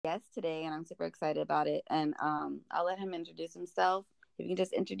guest today, and I'm super excited about it. And I'll let him introduce himself. If you can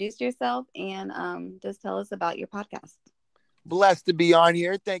just introduce yourself and just tell us about your podcast. Blessed to be on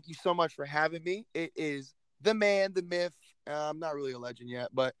here. Thank you so much for having me. It is the man, the myth. I'm not really a legend yet,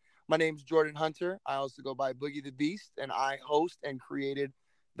 but my name's Jordan Hunter. I also go by BoogieDeBeast, and I host and created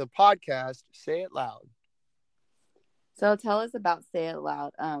the podcast Say It Loud. So tell us about Say It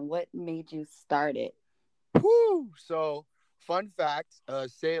Loud. What made you start it? Woo! So, fun fact,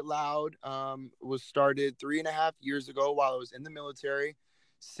 Say It Loud was started 3.5 years ago while I was in the military,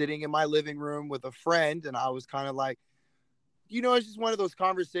 sitting in my living room with a friend, and I was kind of like, it's just one of those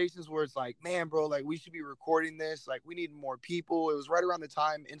conversations where it's like, man, bro, like we should be recording this. Like we need more people. It was right around the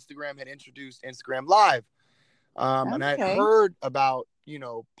time Instagram had introduced Instagram Live. And I had Okay. heard about,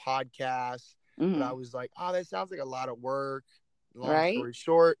 podcasts, but I Mm-hmm. was like, oh, that sounds like a lot of work. Long Right? story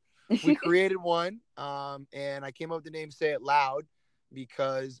short, we created one. And I came up with the name Say It Loud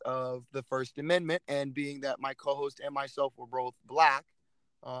because of the First Amendment and being that my co-host and myself were both Black.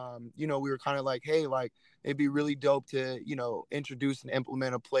 We were kind of like, hey, like it'd be really dope to, introduce and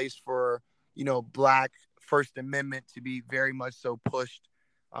implement a place for, Black First Amendment to be very much so pushed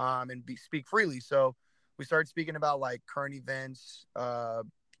and speak freely. So we started speaking about like current events,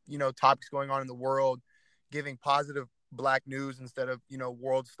 topics going on in the world, giving positive Black news instead of,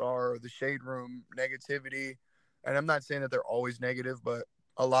 World Star or the Shade Room negativity. And I'm not saying that they're always negative, but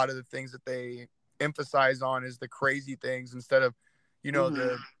a lot of the things that they emphasize on is the crazy things instead of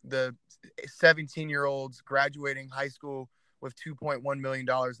Mm-hmm. the 17-year-olds graduating high school with $2.1 million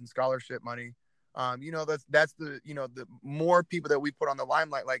in scholarship money. That's the more people that we put on the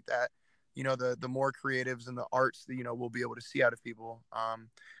limelight like that, the more creatives and the arts that we'll be able to see out of people.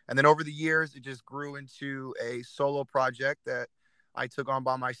 And then over the years it just grew into a solo project that I took on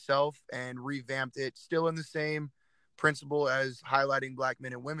by myself and revamped it, still in the same principle as highlighting Black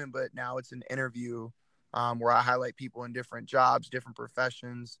men and women, but now it's an interview where I highlight people in different jobs, different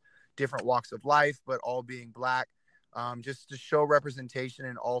professions, different walks of life, but all being Black, just to show representation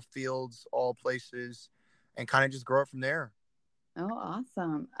in all fields, all places, and kind of just grow it from there. Oh,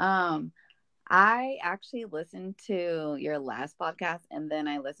 awesome. I actually listened to your last podcast and then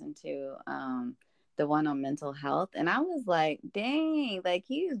I listened to the one on mental health, and I was like, dang, like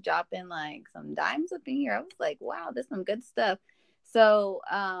he's dropping like some dimes up in here. I was like, wow, this is some good stuff. So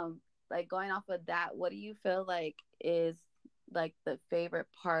like going off of that, what do you feel like is like the favorite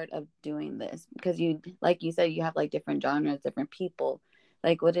part of doing this? Because you, like you said, you have like different genres, different people.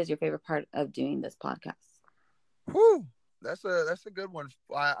 Like what is your favorite part of doing this podcast? Whew. That's a good one.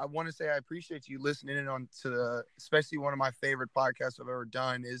 I want to say I appreciate you listening in on to especially one of my favorite podcasts I've ever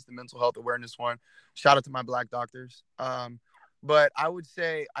done is the mental health awareness one. Shout out to my Black doctors. But I would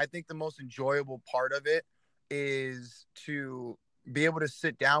say I think the most enjoyable part of it is to be able to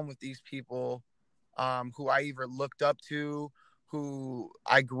sit down with these people who I either looked up to, who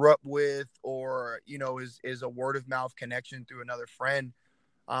I grew up with, or is a word of mouth connection through another friend.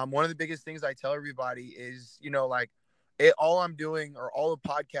 One of the biggest things I tell everybody is, like all I'm doing or all the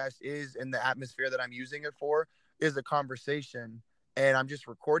podcast is in the atmosphere that I'm using it for is a conversation, and I'm just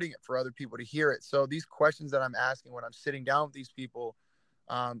recording it for other people to hear it. So these questions that I'm asking when I'm sitting down with these people,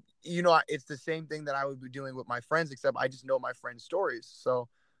 it's the same thing that I would be doing with my friends, except I just know my friends' stories. So,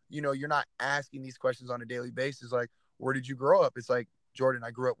 you're not asking these questions on a daily basis. Like, where did you grow up? It's like, Jordan,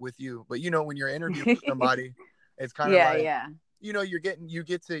 I grew up with you. But, when you're interviewing somebody, it's kind of Yeah, like, yeah. you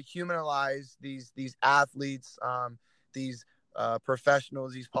get to humanize these athletes, these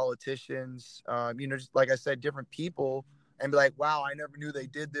professionals, these politicians, just like I said, different people, and be like, wow, I never knew they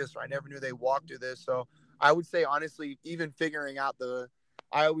did this, or I never knew they walked through this. So I would say, honestly, even figuring out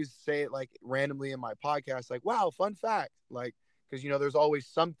I always say it like randomly in my podcast, like, wow, fun fact, like, because there's always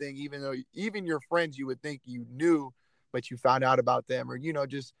something, even though even your friends you would think you knew, but you found out about them, or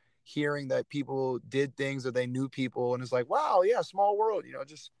just hearing that people did things or they knew people, and it's like, wow, yeah, small world,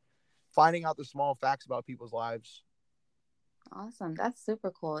 just finding out the small facts about people's lives. Awesome. That's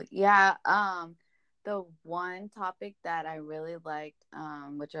super cool. Yeah. The one topic that I really liked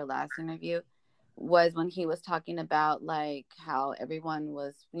with your last interview was when he was talking about like how everyone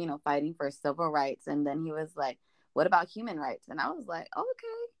was, fighting for civil rights, and then he was like, what about human rights? And I was like,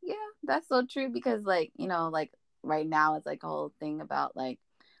 okay, yeah, that's so true, because like, like right now it's like a whole thing about like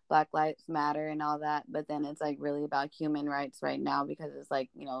Black Lives Matter and all that, but then it's like really about human rights right now, because it's like,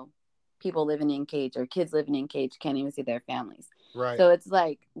 people living in cage or kids living in cage can't even see their families. Right. So it's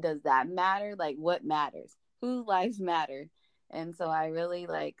like, does that matter? Like, what matters? Whose lives matter? And so I really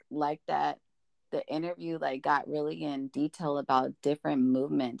like that the interview like got really in detail about different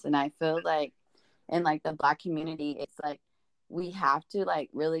movements. And I feel like in like the Black community, it's like we have to like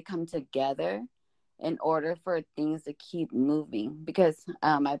really come together in order for things to keep moving. Because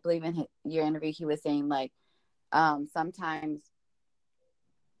I believe in your interview, he was saying like sometimes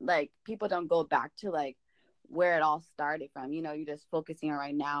like people don't go back to like where it all started from. You know, you're just focusing on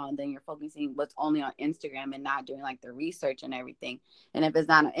right now, and then you're focusing what's only on Instagram and not doing like the research and everything. And if it's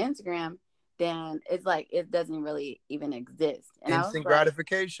not on Instagram, then it's like it doesn't really even exist. And I was Instant like,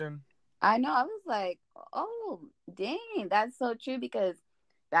 gratification. I know, I was like, oh dang, that's so true. Because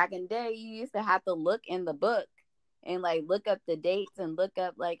back in the day you used to have to look in the book and like look up the dates and look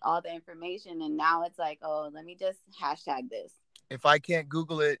up like all the information, and now it's like, oh, let me just hashtag this. If I can't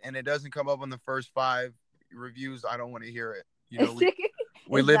Google it and it doesn't come up on the first 5 reviews, I don't want to hear it.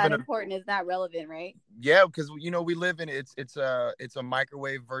 We It's live not in a important. It's not relevant, right? yeah, because we live in it's a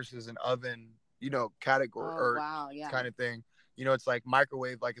microwave versus an oven, category Oh, or wow. Yeah. kind of thing. It's like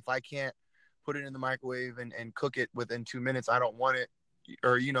microwave. Like if I can't put it in the microwave and cook it within 2 minutes, I don't want it.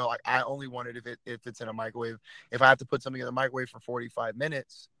 Or like I only want it if it's in a microwave. If I have to put something in the microwave for 45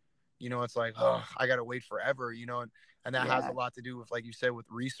 minutes, it's like, oh, I gotta wait forever. And that has a Yeah. lot to do with, like you said, with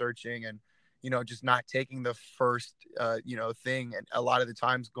researching and just not taking the first thing. And a lot of the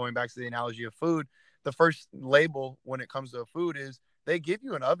times, going back to the analogy of food, the first label when it comes to a food is they give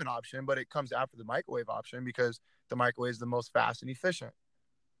you an oven option, but it comes after the microwave option because the microwave is the most fast and efficient.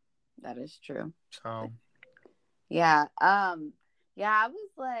 That is true. So Yeah. Yeah, I was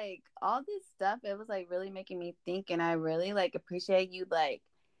like all this stuff, it was like really making me think, and I really like appreciate you like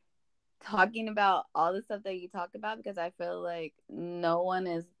talking about all the stuff that you talk about, because I feel like no one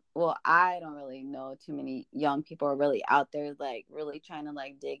is, well, I don't really know too many young people are really out there like really trying to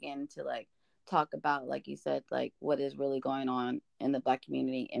like dig into like talk about, like you said, like what is really going on in the Black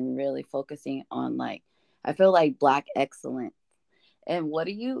community, and really focusing on like, I feel like Black excellence. And what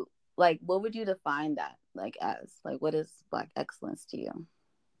do you like, what would you define that like as, like what is Black excellence to you?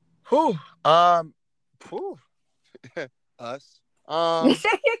 whew, whew, us.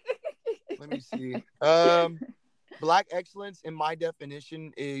 Let me see. Black excellence in my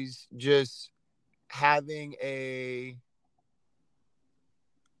definition is just having a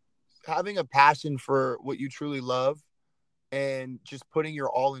passion for what you truly love and just putting your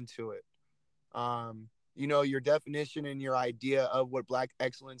all into it. Your definition and your idea of what Black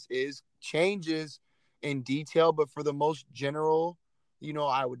excellence is changes in detail, but for the most general,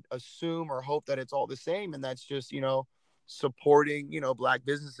 I would assume or hope that it's all the same. And that's just, supporting, Black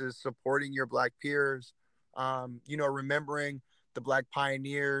businesses, supporting your Black peers, remembering the Black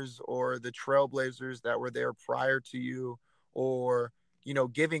pioneers or the trailblazers that were there prior to you, or,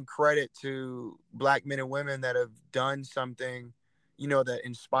 giving credit to Black men and women that have done something, that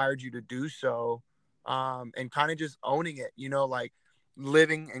inspired you to do so, and kind of just owning it, like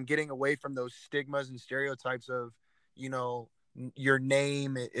living and getting away from those stigmas and stereotypes of, you know, your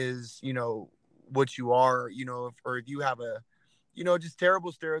name is, what you are, or if you have a, just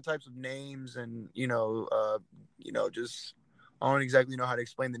terrible stereotypes of names and, just, I don't exactly know how to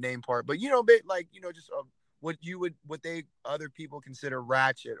explain the name part, but, like, just what they other people consider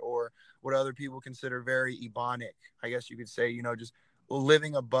ratchet, or what other people consider very ebonic, I guess you could say, just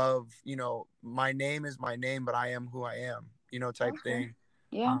living above, my name is my name, but I am who I am, type Okay. thing.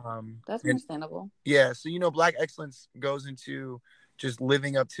 Yeah, that's And understandable. yeah, so Black excellence goes into just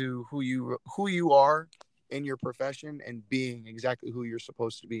living up to who you are in your profession and being exactly who you're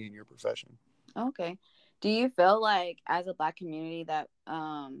supposed to be in your profession. Okay. Do you feel like as a Black community that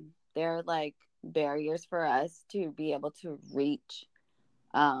there are like barriers for us to be able to reach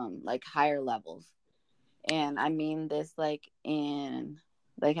like higher levels? And I mean this like in,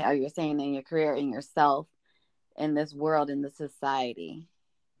 like how you're saying, in your career, in yourself, in this world, in the society.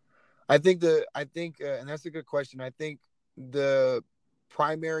 And that's a good question. I think the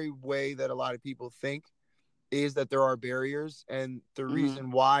primary way that a lot of people think is that there are barriers, and the Mm-hmm.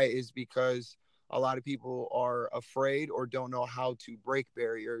 reason why is because a lot of people are afraid or don't know how to break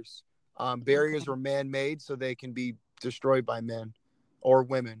barriers. Barriers Okay. were man-made so they can be destroyed by men or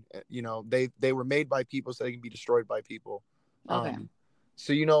women. They were made by people so they can be destroyed by people. Okay. um,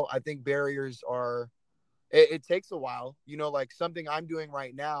 so I think barriers are, it takes a while, like something I'm doing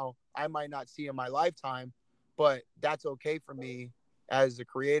right now I might not see in my lifetime, but that's okay for me as a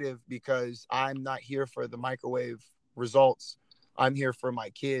creative, because I'm not here for the microwave results. I'm here for my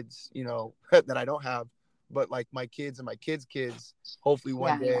kids, that I don't have, but like my kids and my kids kids, hopefully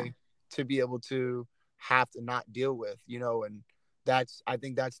one Yeah, yeah. day, to be able to have to not deal with, and I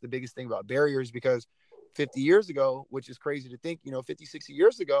think that's the biggest thing about barriers, because 50 years ago, which is crazy to think, 50, 60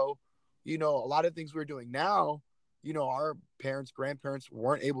 years ago, a lot of things we're doing now, our parents, grandparents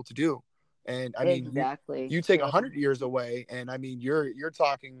weren't able to do. And I mean, Exactly. you take True. 100 years away, and I mean, you're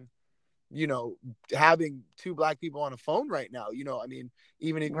talking, you know, having two black people on a phone right now. I mean,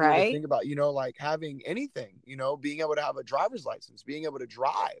 even if you were to Right? think about, like having anything, being able to have a driver's license, being able to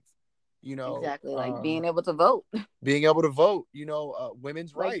drive, you know, Exactly. Like um, being able to vote. being able to vote,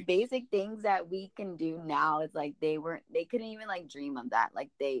 women's Like rights. basic things that we can do now. It's like they couldn't even like dream of that.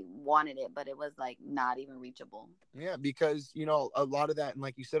 Like they wanted it, but it was like not even reachable. Yeah, because a lot of that, and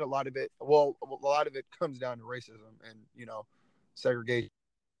like you said, a lot of it. Well, a lot of it comes down to racism and segregation.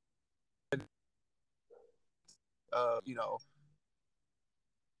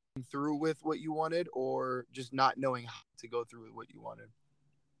 Through with what you wanted, or just not knowing how to go through with what you wanted.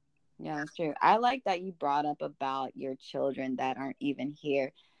 Yeah, that's true. I like that you brought up about your children that aren't even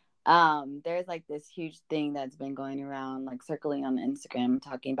here. There's like this huge thing that's been going around, like circling on Instagram,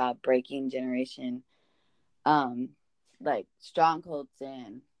 talking about breaking generation, um, like strongholds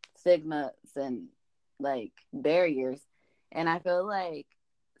and stigmas and like barriers. And I feel like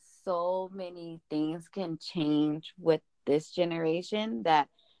so many things can change with this generation that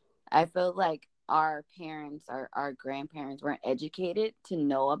I feel like our parents, our grandparents weren't educated to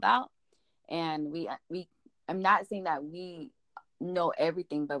know about. And we I'm not saying that we know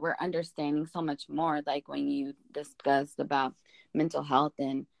everything, but we're understanding so much more. Like when you discussed about mental health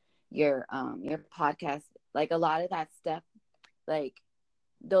and your podcast, like a lot of that stuff, like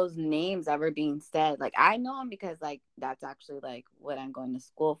those names that were being said, like I know them because like that's actually like what I'm going to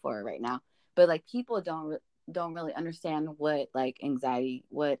school for right now. But like people don't really understand what like anxiety,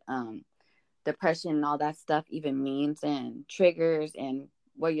 what depression and all that stuff even means, and triggers, and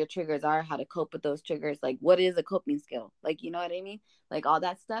what your triggers are, how to cope with those triggers, like what is a coping skill, like you know what I mean, like all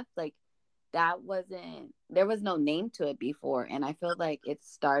that stuff, like that wasn't, there was no name to it before, and I feel like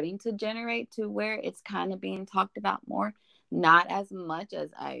it's starting to generate to where it's kind of being talked about more, not as much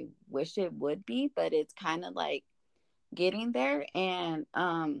as I wish it would be, but it's kind of like getting there. And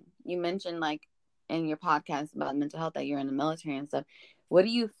you mentioned like in your podcast about mental health that you're in the military and stuff. What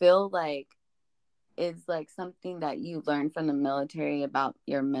do you feel like is like something that you learned from the military about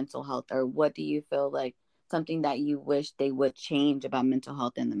your mental health, or what do you feel like something that you wish they would change about mental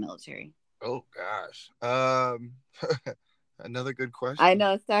health in the military? Oh gosh. Another good I question.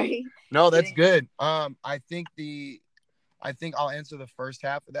 know, sorry. No, that's Getting good. I think I'll answer the first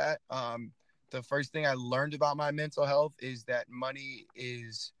half of that. The first thing I learned about my mental health is that money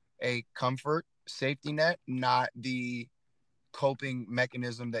is a comfort safety net, not the coping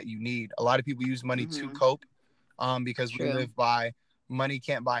mechanism that you need. A lot of people use money to mm-hmm. cope, because we True. live by money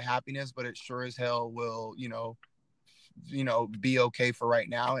can't buy happiness, but it sure as hell will, be okay for right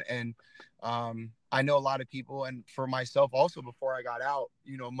now. And I know a lot of people, and for myself also, before I got out,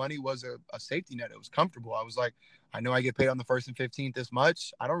 money was a safety net. It was comfortable. I was like, I know I get paid on the 1st and 15th this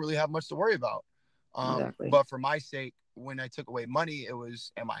much. I don't really have much to worry about. Exactly. But for my sake, when I took away money, it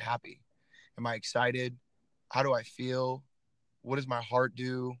was, am I happy? Am I excited? How do I feel? What does my heart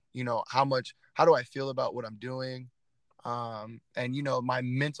do? How do I feel about what I'm doing? And my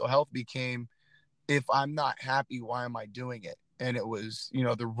mental health became, if I'm not happy, why am I doing it? And it was,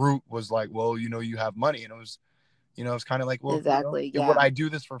 the root was like, well, you have money. And it was, it's kind of like, well, Exactly. would Yeah. I do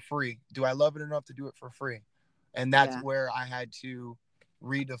this for free? Do I love it enough to do it for free? And that's Yeah. where I had to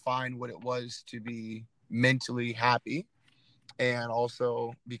redefine what it was to be mentally happy. And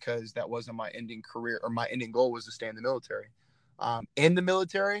also because that wasn't my ending career, or my ending goal was to stay in the military. In the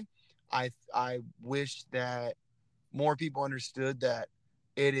military, I wish that more people understood that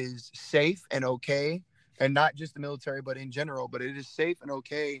it is safe and okay, and not just the military, but in general, but it is safe and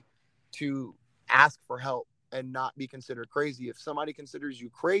okay to ask for help and not be considered crazy. If somebody considers you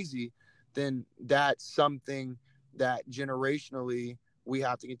crazy, then that's something that generationally we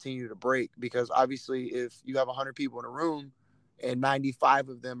have to continue to break, because obviously if you have 100 people in a room and 95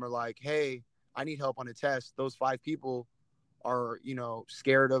 of them are like, hey, I need help on a test, those 5 people are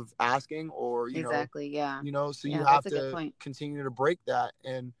scared of asking, or Exactly. Yeah. so you Yeah, have that's a good to point. continue to break that.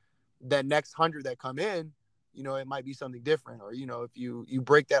 And that next 100 that come in, it might be something different. Or if you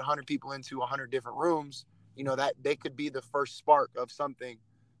break that 100 people into 100 different rooms, that they could be the first spark of something.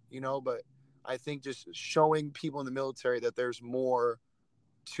 But I think just showing people in the military that there's more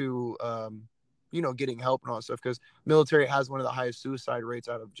to getting help and all that stuff, because military has one of the highest suicide rates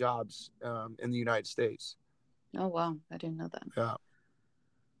out of jobs in the United States. Oh wow, I didn't know that. Yeah.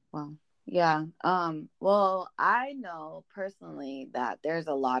 Wow. Yeah. Well, I know personally that there's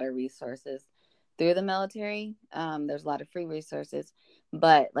a lot of resources through the military. There's a lot of free resources,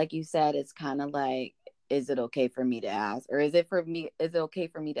 but like you said, it's kind of like, is it okay for me to ask, or is it okay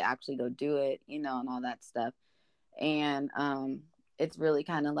for me to actually go do it, and all that stuff. And it's really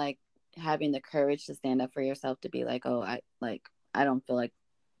kind of like having the courage to stand up for yourself, to be like, oh, I don't feel like,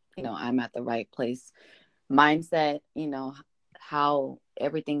 I'm at the right place, mindset, how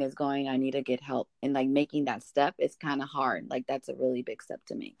everything is going, I need to get help. And like making that step is kind of hard. Like that's a really big step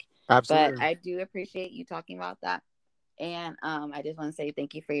to make. But Absolutely. I do appreciate you talking about that. And I just want to say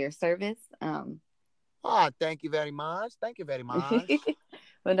thank you for your service. Thank you very much. Thank you very much.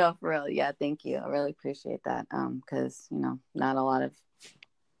 But no, for real, yeah, thank you. I really appreciate that. Because not a lot of,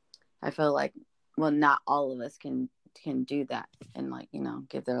 I feel like, well, not all of us can do that and like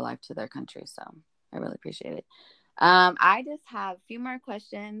give their life to their country. So I really appreciate it. I just have a few more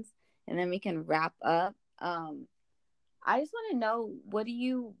questions, and then we can wrap up. I just want to know, what do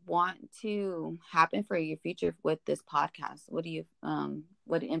you want to happen for your future with this podcast? What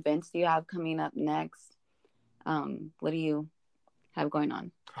events do you have coming up next? What do you have going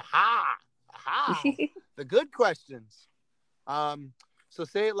on? Ha ha. The good questions. So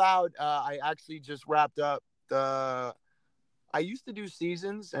say it loud. I actually just wrapped up the. I used to do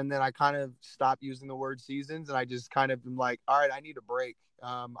seasons, and then I kind of stopped using the word seasons, and I just kind of am like, all right, I need a break.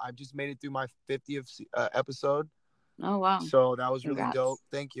 I've just made it through my 50th episode, Oh wow! so that was really dope. Congrats.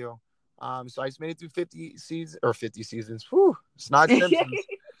 Thank you. So I just made it through 50 seasons or 50 seasons. Whew, it's not Simpsons.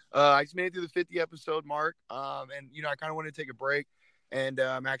 I just made it through the 50 episode mark. And I kind of want to take a break, and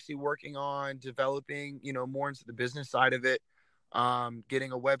I'm actually working on developing, more into the business side of it.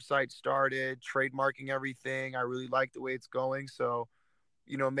 Getting a website started, trademarking everything. I really like the way it's going. So,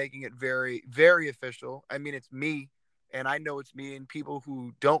 making it very, very official. I mean, it's me, and I know it's me, and people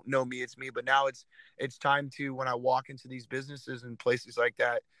who don't know me, it's me. But now it's time to, when I walk into these businesses and places like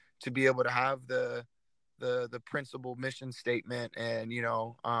that, to be able to have the principal mission statement, and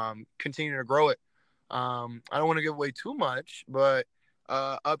continue to grow it. I don't want to give away too much, but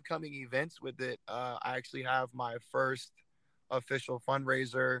upcoming events with it. I actually have my first official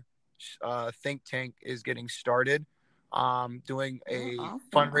fundraiser. Think tank is getting started. Doing Oh, a awesome,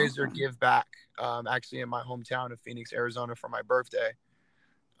 fundraiser awesome. give back, actually in my hometown of Phoenix, Arizona, for my birthday,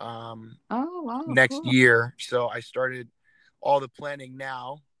 Oh wow, next cool. year. So I started all the planning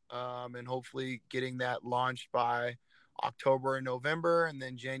now, and hopefully getting that launched by October and November, and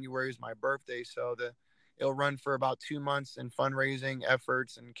then January is my birthday. So it'll run for about 2 months in fundraising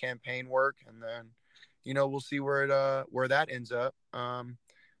efforts and campaign work, and then we'll see where that ends up.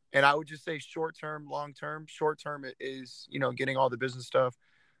 And I would just say short term, long term. Short term is getting all the business stuff,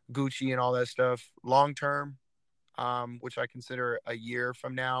 Gucci and all that stuff. Long term, which I consider a year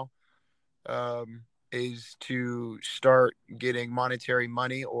from now, is to start getting monetary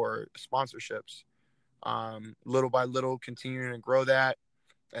money or sponsorships. Little by little, continuing to grow that,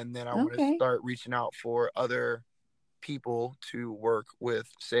 and then I want to Okay. start reaching out for other people to work with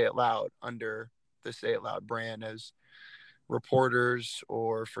Say It Loud under the Say It Loud brand as reporters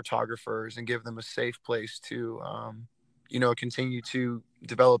or photographers, and give them a safe place to continue to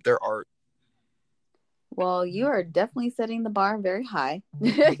develop their art. Well, you are definitely setting the bar very high.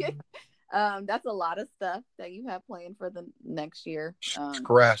 That's a lot of stuff that you have planned for the next year.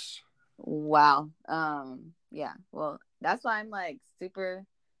 Stress. Wow. Yeah. Well, that's why I'm like super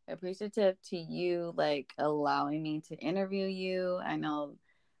appreciative to you, like allowing me to interview you. I know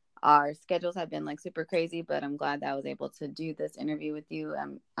our schedules have been like super crazy, but I'm glad that I was able to do this interview with you.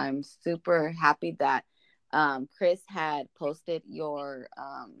 I'm super happy that Chris had posted your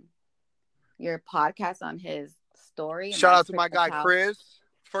podcast on his story, and Shout that's out to pretty my much guy how Chris,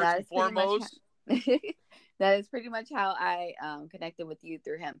 first that and is pretty much foremost. that is pretty much how I connected with you,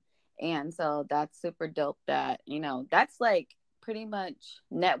 through him. And so that's super dope that that's like pretty much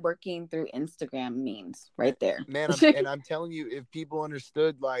networking through Instagram means right there. Man, I'm telling you, if people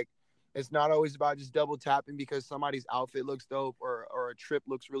understood, like, it's not always about just double tapping because somebody's outfit looks dope, or a trip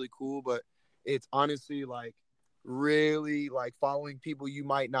looks really cool, but it's honestly like really like following people you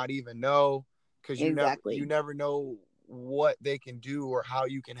might not even know, because you Exactly. never know what they can do or how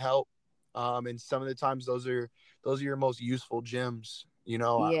you can help. And some of the times those are your most useful gems.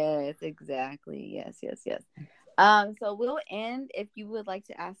 Yes, exactly. Yes, yes, yes. So we'll end. If you would like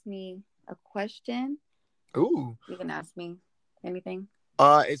to ask me a question, Ooh. you can ask me anything.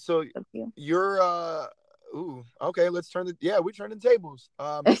 And so Up to you. you're ooh, okay, we turn the tables.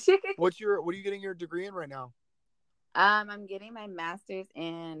 What are you getting your degree in right now? I'm getting my master's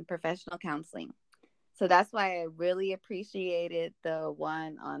in professional counseling. So that's why I really appreciated the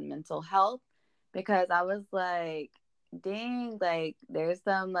one on mental health, because I was like, dang, like there's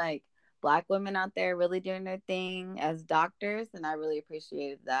some like Black women out there really doing their thing as doctors, and I really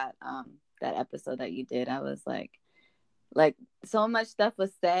appreciated that episode that you did. I was like so much stuff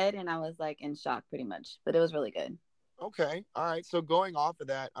was said, and I was like in shock pretty much, but it was really good. Okay. All right. So going off of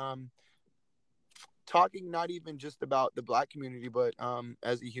that, talking not even just about the black community, but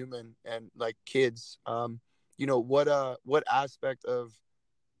as a human and like kids, what aspect of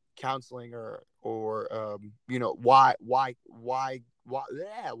counseling or why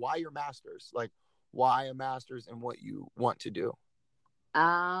your masters, like why a masters and what you want to do.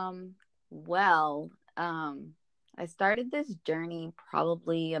 Um, well, um, I started this journey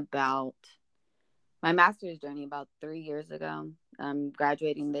probably about my master's journey about 3 years ago. I'm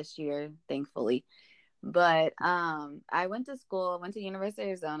graduating this year, thankfully. But I went to school, went to University of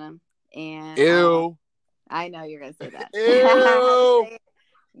Arizona, and Ew. I know you're gonna say that. I had to Ew. say it.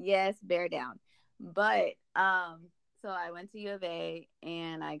 Yes, bear down. But so I went to U of A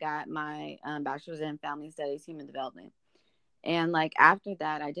and I got my bachelor's in family studies, human development. And like after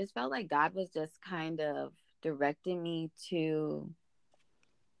that, I just felt like God was just kind of directing me to,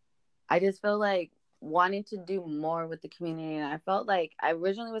 I just felt like wanting to do more with the community. And I felt like I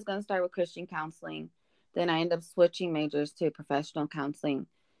originally was going to start with Christian counseling. Then I ended up switching majors to professional counseling.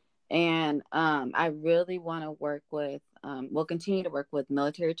 And I really want to work with, will continue to work with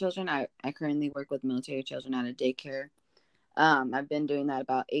military children. I currently work with military children at a daycare. I've been doing that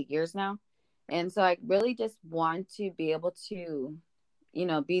about 8 years now. And so I really just want to be able to,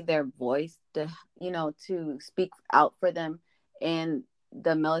 be their voice to, to speak out for them in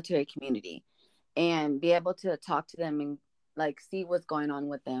the military community and be able to talk to them and like see what's going on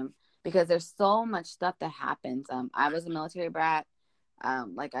with them because there's so much stuff that happens. I was a military brat.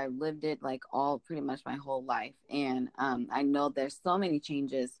 Like I lived it like all pretty much my whole life. And I know there's so many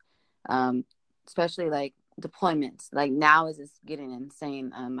changes, especially like deployments. Like now is just getting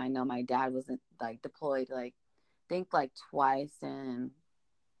insane. I know my dad was like deployed like I think like twice in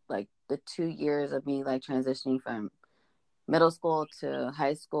like the 2 years of me like transitioning from middle school to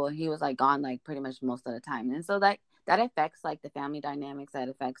high school. He was like gone like pretty much most of the time. And so that affects like the family dynamics, that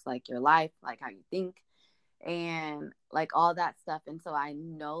affects like your life, like how you think and like all that stuff. And so I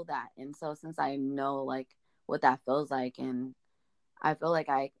know that. And so since I know like what that feels like and I feel like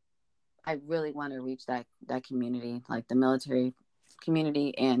I really want to reach that community, like the military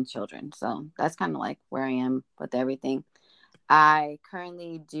community and children. So that's kind of like where I am with everything. I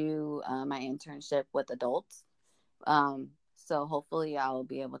currently do my internship with adults. So hopefully I'll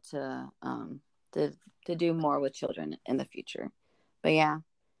be able to to do more with children in the future. But yeah,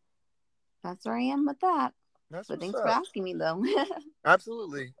 that's where I am with that. That's But what's thanks for up. asking me though.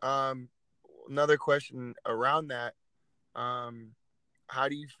 Absolutely. Another question around that. Um, how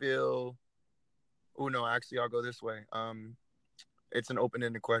do you feel? Oh no, actually, I'll go this way. It's an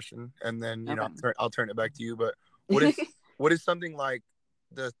open-ended question, and then Okay. I'll turn it back to you. But what is what is something like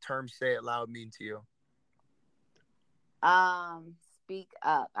the term "say it loud" mean to you? Speak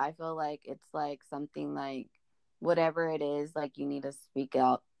up. I feel like it's like something like whatever it is, like you need to speak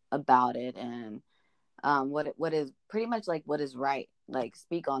out about it and what is pretty much like what is right. Like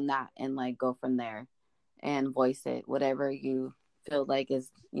speak on that and like go from there and voice it. Whatever you feel like is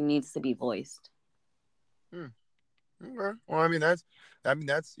needs to be voiced. Hmm. Okay. Well,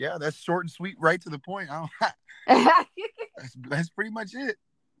 that's yeah, that's short and sweet, right to the point. That's pretty much it.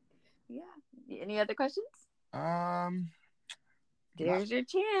 Yeah. Any other questions? Um, not There's your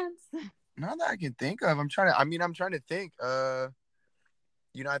chance. not that I can think of. I'm trying to. I mean, I'm trying to think. I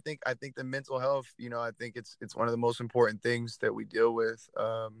think the mental health. I think it's one of the most important things that we deal with.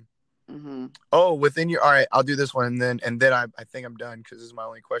 Mm-hmm. Oh, within your. All right, I'll do this one, and then I think I'm done because this is my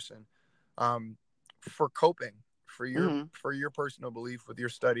only question. For coping, Mm-hmm. for your personal belief with your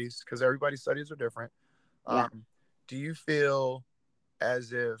studies, because everybody's studies are different. Yeah. Do you feel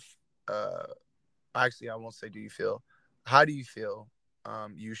as if actually I won't say do you feel, how do you feel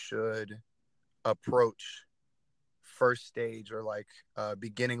you should approach first stage or like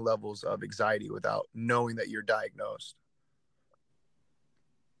beginning levels of anxiety without knowing that you're diagnosed?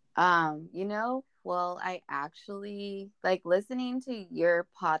 Well, I actually like listening to your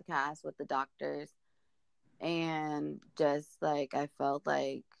podcast with the doctors and just like I felt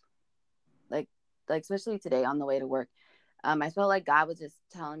like like especially today on the way to work, I felt like God was just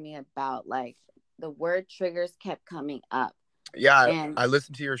telling me about like the word triggers kept coming up Yeah, and I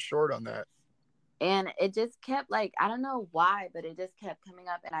listened to your short on that. it just kept like I don't know why, but it just kept coming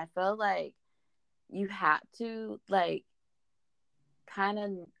up and I felt like you had to like kind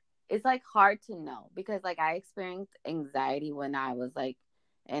of it's like hard to know because like I experienced anxiety when I was like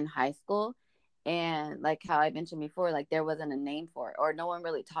in high school and like how I mentioned before like there wasn't a name for it or no one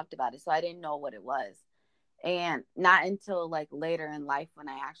really talked about it so I didn't know what it was and not until like later in life when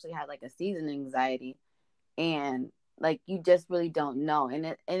I actually had like a season anxiety and like you just really don't know and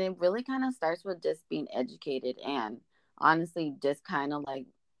it really kind of starts with just being educated and honestly just kind of like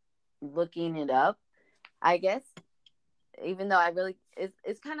looking it up, I guess. Even though I really,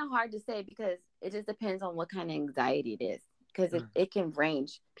 it's kind of hard to say because it just depends on what kind of anxiety it is. Because it can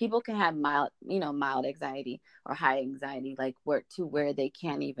range. People can have mild, mild anxiety or high anxiety, like where they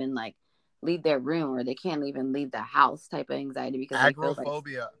can't even like leave their room or they can't even leave the house type of anxiety because they feel like,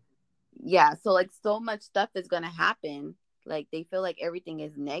 Agoraphobia. yeah, so like so much stuff is gonna happen. Like they feel like everything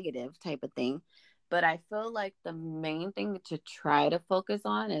is negative type of thing. But I feel like the main thing to try to focus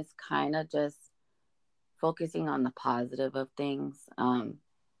on is kind of just focusing on the positive of things.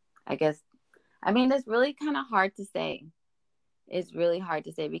 I guess, I mean, it's really kind of hard to say. It's really hard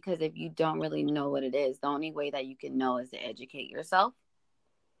to say because if you don't really know what it is, the only way that you can know is to educate yourself.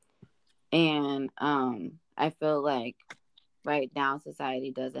 And I feel like right now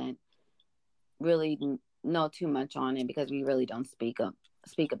society doesn't really know too much on it because we really don't speak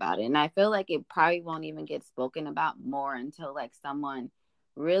about it. And I feel like it probably won't even get spoken about more until like someone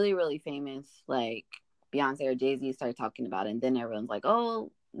really really famous like Beyonce or Jay-Z start talking about it, and then everyone's like,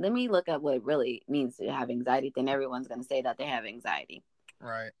 oh, let me look at what it really means to have anxiety. Then everyone's going to say that they have anxiety,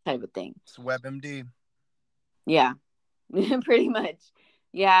 Right. type of thing. It's WebMD. Yeah. Pretty much.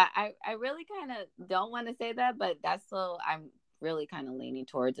 Yeah, I really kind of don't want to say that, but that's what I'm really kind of leaning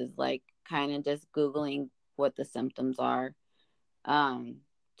towards is like kind of just Googling what the symptoms are, um,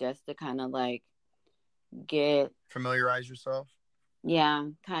 just to kind of like get, Familiarize yourself. yeah,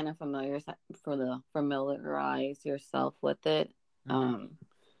 kind of familiarize yourself with it. Mm-hmm.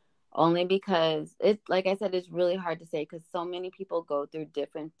 Only because it's like I said, it's really hard to say because so many people go through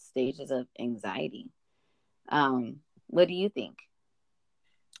different stages of anxiety. What do you think?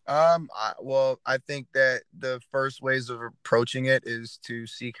 I think that the first ways of approaching it is to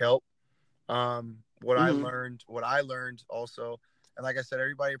seek help. Mm-hmm. What I learned also, and like I said,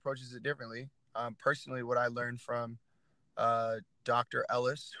 everybody approaches it differently. Personally, what I learned from Dr.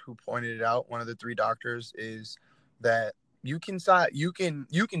 Ellis, who pointed it out, one of the three doctors, is that you can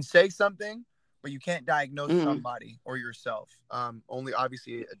say something, but you can't diagnose Mm-hmm. somebody or yourself. Only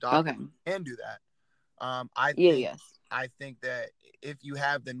obviously a doctor Okay. can do that. I Yeah. think Yes. I think that if you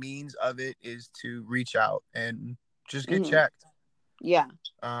have the means of it, is to reach out and just get Mm-hmm. checked. Yeah.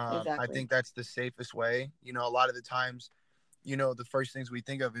 I Exactly. think that's the safest way. A lot of the times, the first things we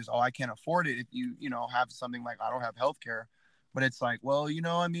think of is, oh, I can't afford it. If you have something like, I don't have health care, but it's like, well,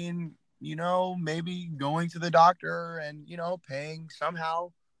 I mean, maybe going to the doctor and, paying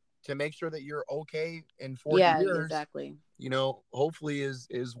somehow to make sure that you're okay in 40 Yeah. years, Exactly. hopefully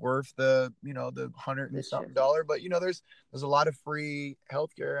is worth the hundred and The something trip. dollar. But there's a lot of free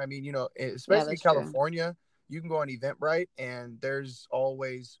healthcare. I mean, Yeah, especially in that's true. California, you can go on Eventbrite and there's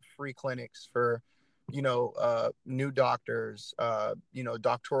always free clinics for new doctors,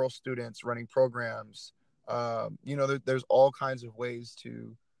 doctoral students running programs. There's all kinds of ways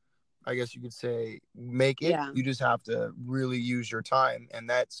to, I guess you could say, make it. Yeah. You just have to really use your time. And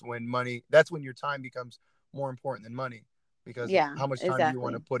that's when your time becomes more important than money, because it's Yeah. how much time do you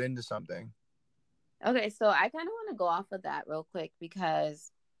want to Exactly. put into something? Okay, so I kind of want to go off of that real quick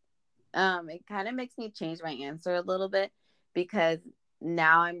because it kind of makes me change my answer a little bit because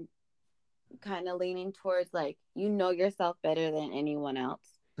now I'm kind of leaning towards like you know yourself better than anyone else.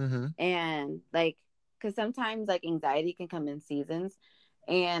 Mm-hmm. And like because sometimes like anxiety can come in seasons,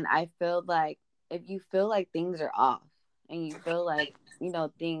 and I feel like if you feel like things are off and you feel like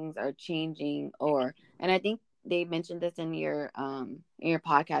things are changing, or and I think they mentioned this in your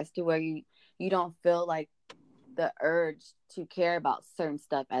podcast too, where you don't feel like the urge to care about certain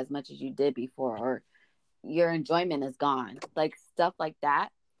stuff as much as you did before, or your enjoyment is gone, like stuff like that.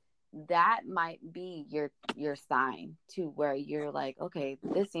 That might be your sign to where you're like, okay,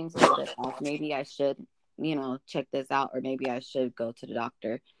 this seems a little bit off, maybe I should check this out, or maybe I should go to the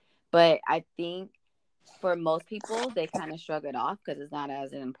doctor. But I think for most people they kind of shrug it off because it's not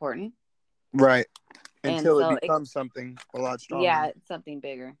as important. Right. And Until it so becomes something a lot yeah, stronger. it's something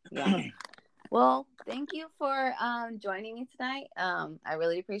bigger. Yeah. Well, thank you for joining me tonight. I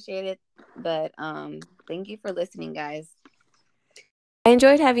really appreciate it. But thank you for listening, guys. I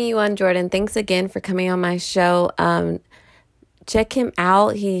enjoyed having you on, Jordan. Thanks again for coming on my show. Check him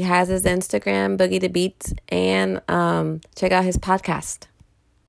out. He has his Instagram, BoogieDeBeast, and check out his podcast.